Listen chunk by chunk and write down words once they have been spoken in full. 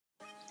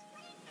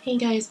Hey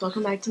guys,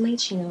 welcome back to my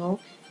channel.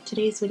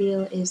 Today's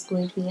video is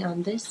going to be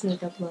on this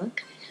makeup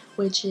look,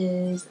 which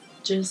is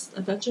just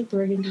a bunch of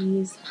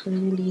burgundy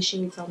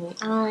shades on the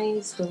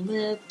eyes, the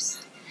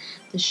lips,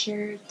 the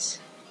shirt,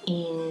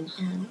 and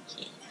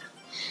yeah.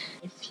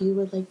 If you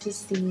would like to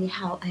see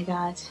how I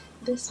got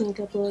this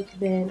makeup look,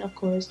 then of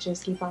course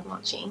just keep on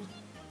watching.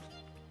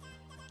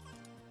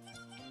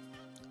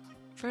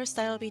 First,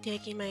 I will be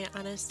taking my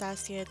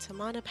Anastasia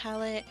Tamanna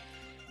palette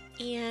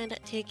and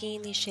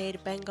taking the shade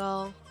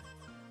Bengal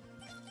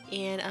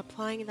and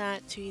applying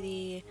that to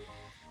the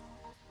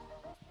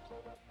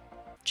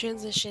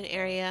transition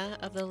area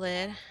of the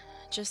lid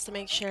just to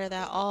make sure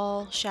that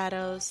all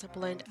shadows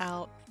blend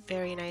out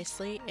very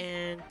nicely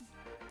and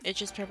it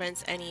just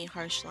prevents any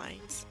harsh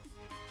lines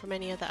from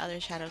any of the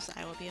other shadows that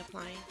I will be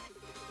applying.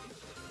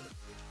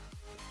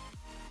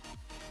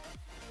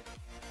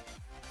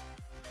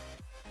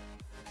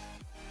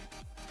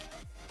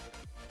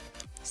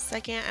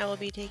 Second, I will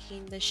be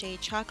taking the shade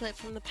Chocolate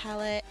from the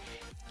palette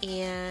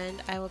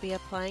and I will be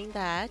applying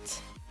that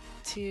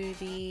to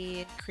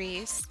the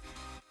crease,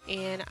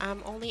 and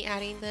I'm only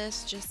adding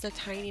this just a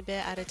tiny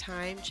bit at a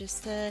time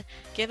just to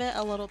give it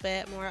a little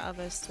bit more of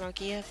a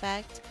smoky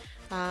effect.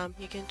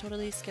 You can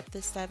totally skip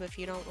this step if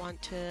you don't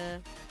want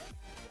to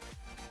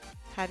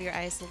have your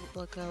eyes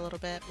look a little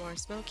bit more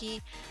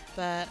smoky,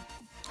 but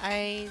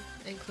I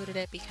included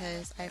it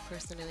because I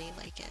personally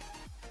like it.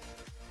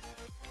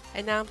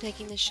 And now I'm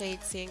taking the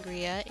shade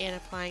Sangria and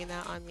applying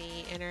that on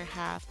the inner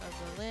half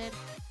of the lid.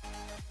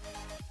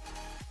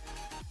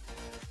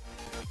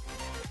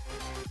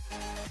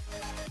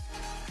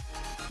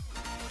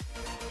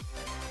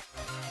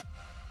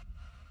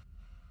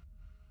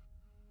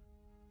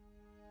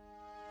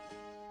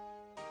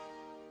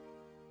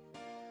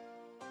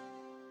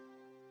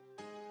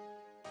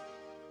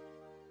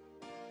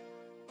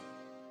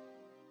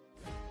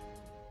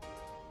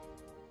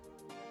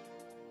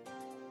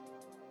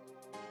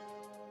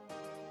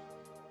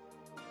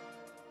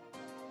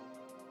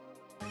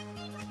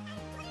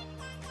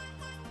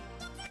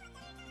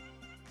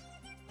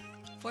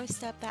 Fourth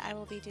step that I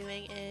will be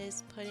doing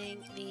is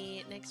putting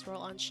the NYX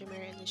Roll-On Shimmer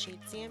in the shade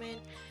Salmon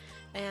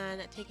and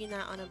taking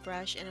that on a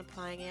brush and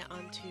applying it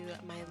onto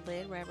my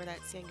lid wherever that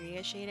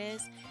Sangria shade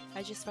is.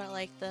 I just felt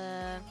like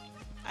the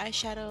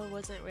eyeshadow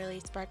wasn't really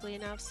sparkly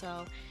enough,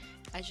 so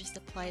I just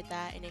applied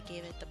that and it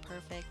gave it the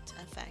perfect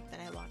effect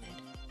that I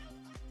wanted.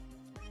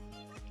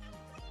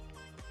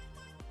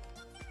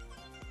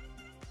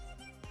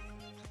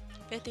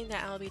 Fifth thing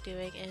that I'll be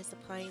doing is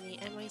applying the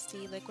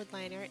NYC liquid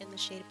liner in the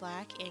shade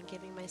Black and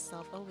giving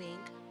myself a wing.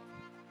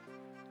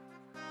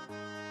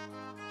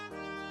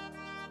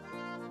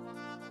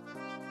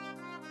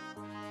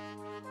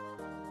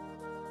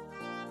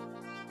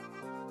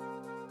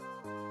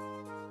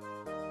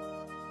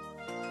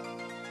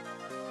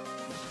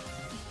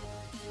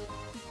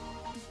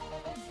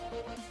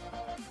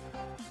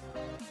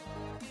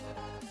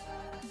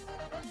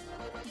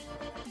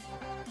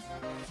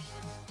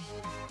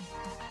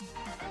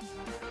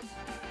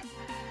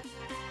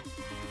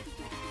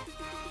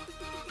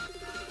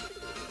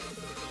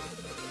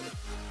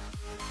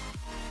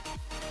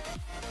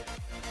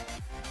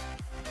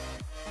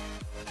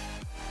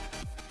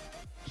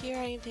 Here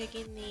I am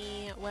taking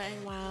the Wet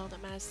n Wild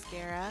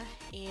mascara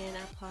and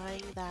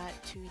applying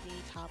that to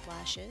the top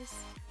lashes.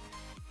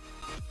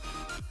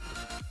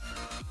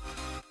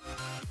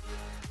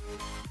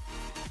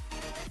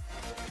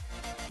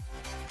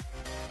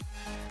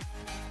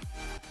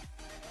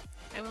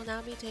 I will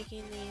now be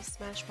taking the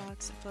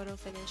Smashbox Photo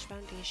Finish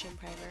Foundation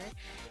Primer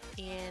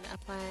and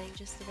applying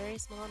just a very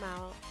small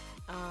amount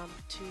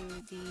to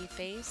the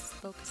face,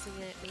 focusing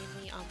it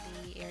mainly on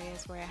the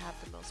areas where I have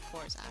the most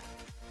pores at.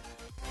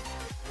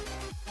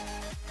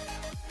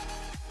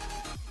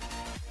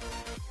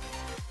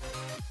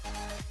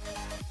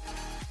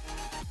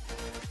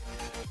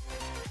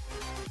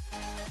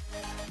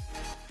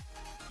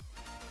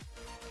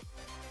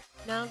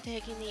 Now I'm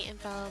taking the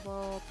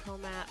Infallible Pro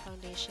Matte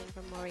Foundation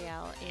from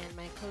L'Oreal and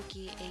my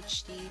Kokie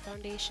HD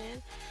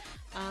Foundation,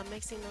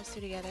 mixing those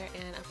two together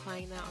and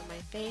applying that on my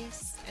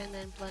face, and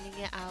then blending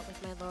it out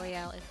with my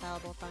L'Oreal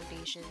Infallible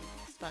Foundation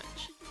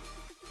sponge.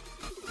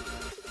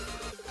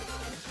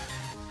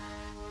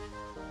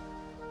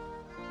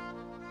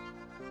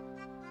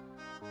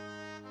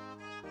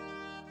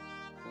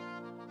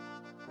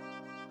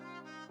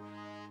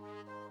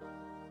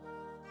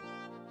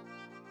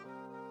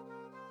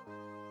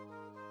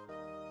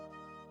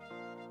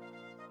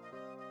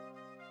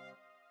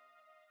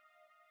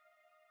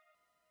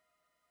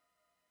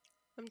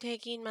 I'm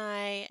taking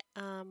my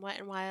Wet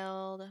n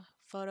Wild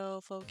Photo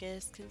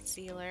Focus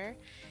Concealer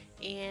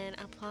and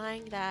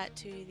applying that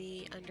to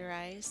the under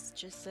eyes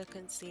just to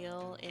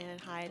conceal and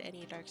hide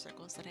any dark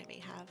circles that I may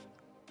have.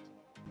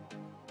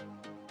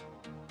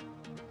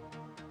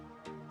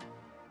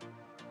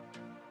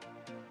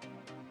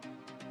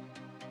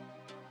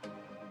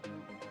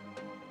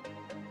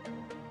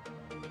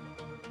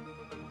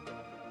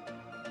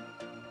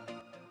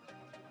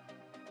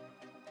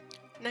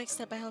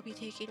 Next up, I will be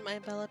taking my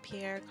Bella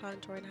Pierre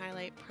Contour and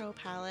Highlight Pro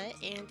palette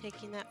and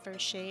taking that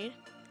first shade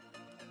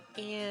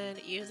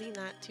and using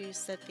that to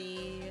set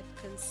the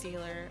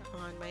concealer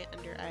on my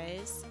under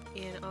eyes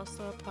and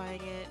also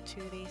applying it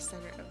to the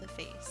center of the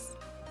face.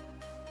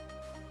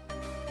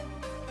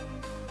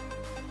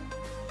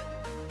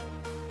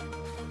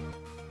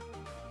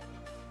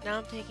 Now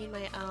I'm taking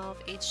my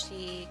e.l.f.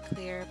 HD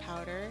Clear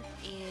Powder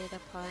and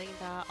applying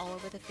that all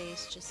over the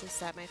face just to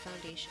set my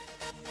foundation.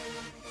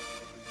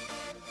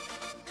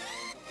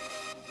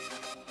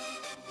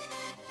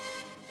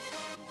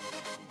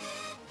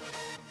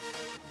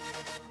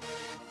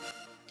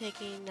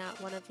 Taking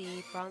one of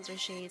the bronzer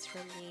shades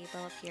from the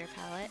Bella Pierre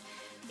palette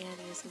and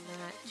using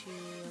that to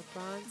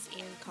bronze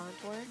and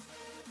contour.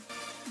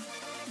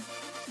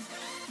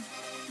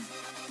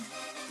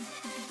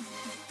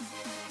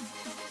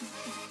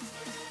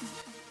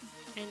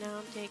 And now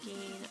I'm taking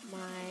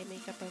my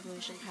Makeup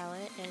Revolution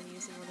palette and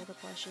using one of the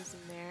blushes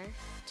in there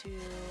to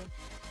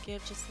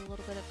give just a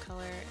little bit of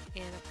color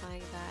and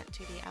applying that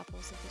to the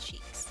apples of the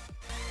cheeks.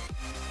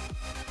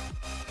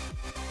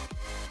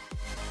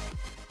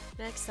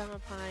 Next, I'm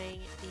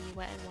applying the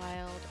Wet n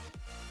Wild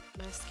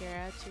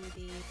mascara to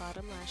the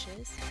bottom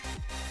lashes.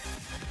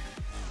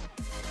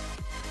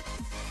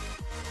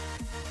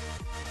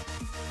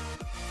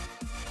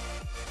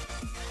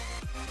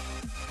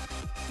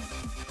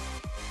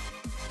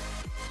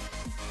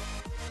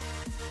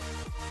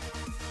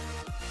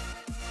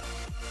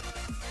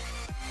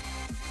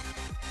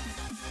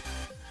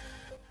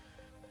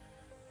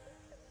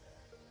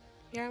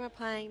 Here I'm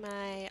applying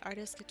my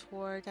Artist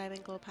Couture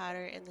Diamond Glow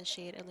Powder in the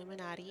shade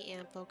Illuminati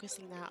and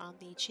focusing that on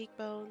the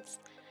cheekbones,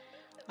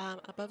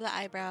 above the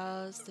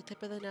eyebrows, the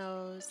tip of the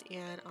nose,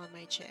 and on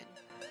my chin.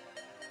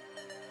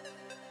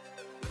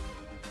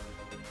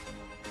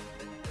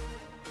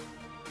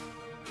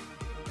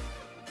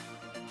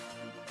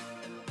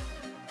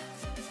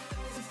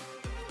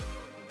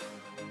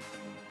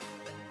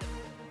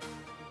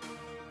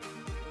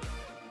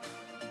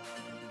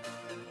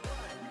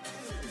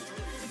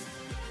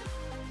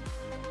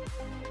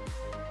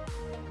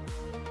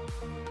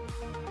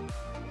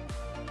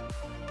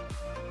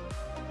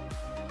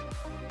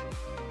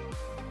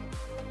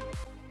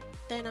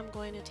 Then I'm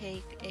going to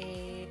take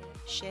a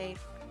shade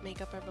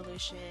Makeup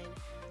Revolution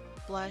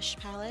blush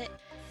palette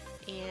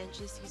and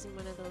just using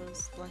one of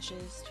those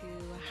blushes to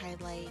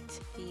highlight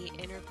the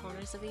inner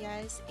corners of the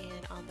eyes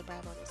and on the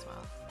brow bone as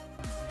well.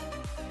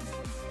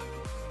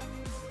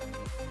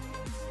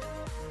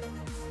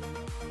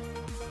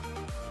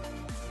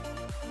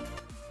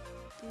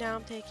 Now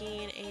I'm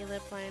taking a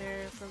lip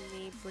liner from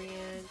the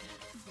brand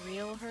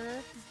Real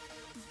Her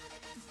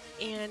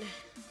and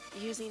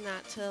using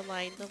that to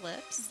line the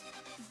lips.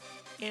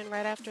 And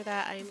right after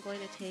that, I am going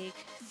to take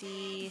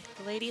the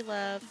Lady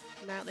Love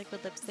Matte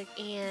Liquid Lipstick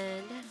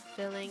and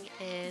filling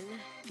in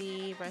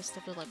the rest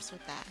of the lips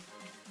with that.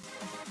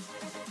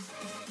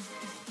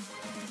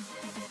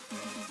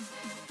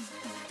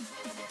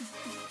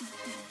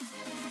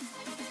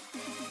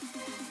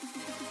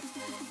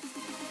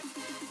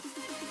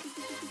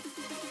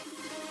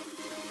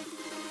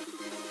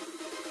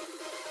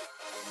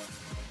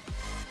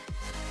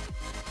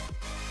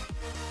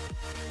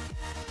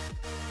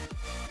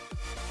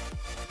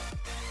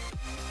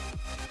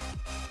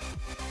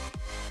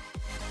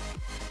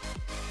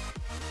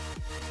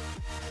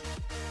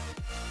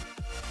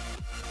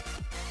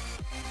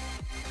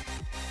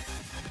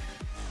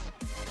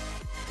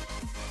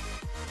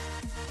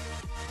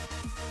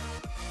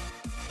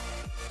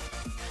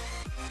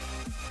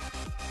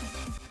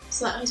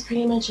 So that was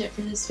pretty much it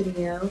for this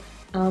video.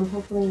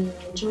 Hopefully you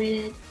enjoyed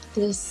it.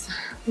 This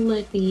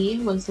lippy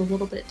was a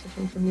little bit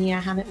different for me. I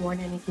haven't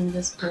worn anything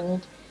this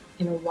bold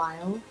in a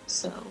while,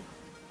 so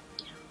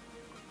yeah.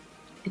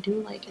 I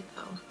do like it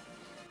though.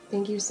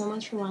 Thank you so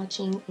much for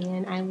watching,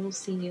 and I will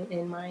see you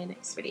in my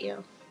next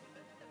video.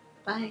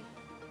 Bye!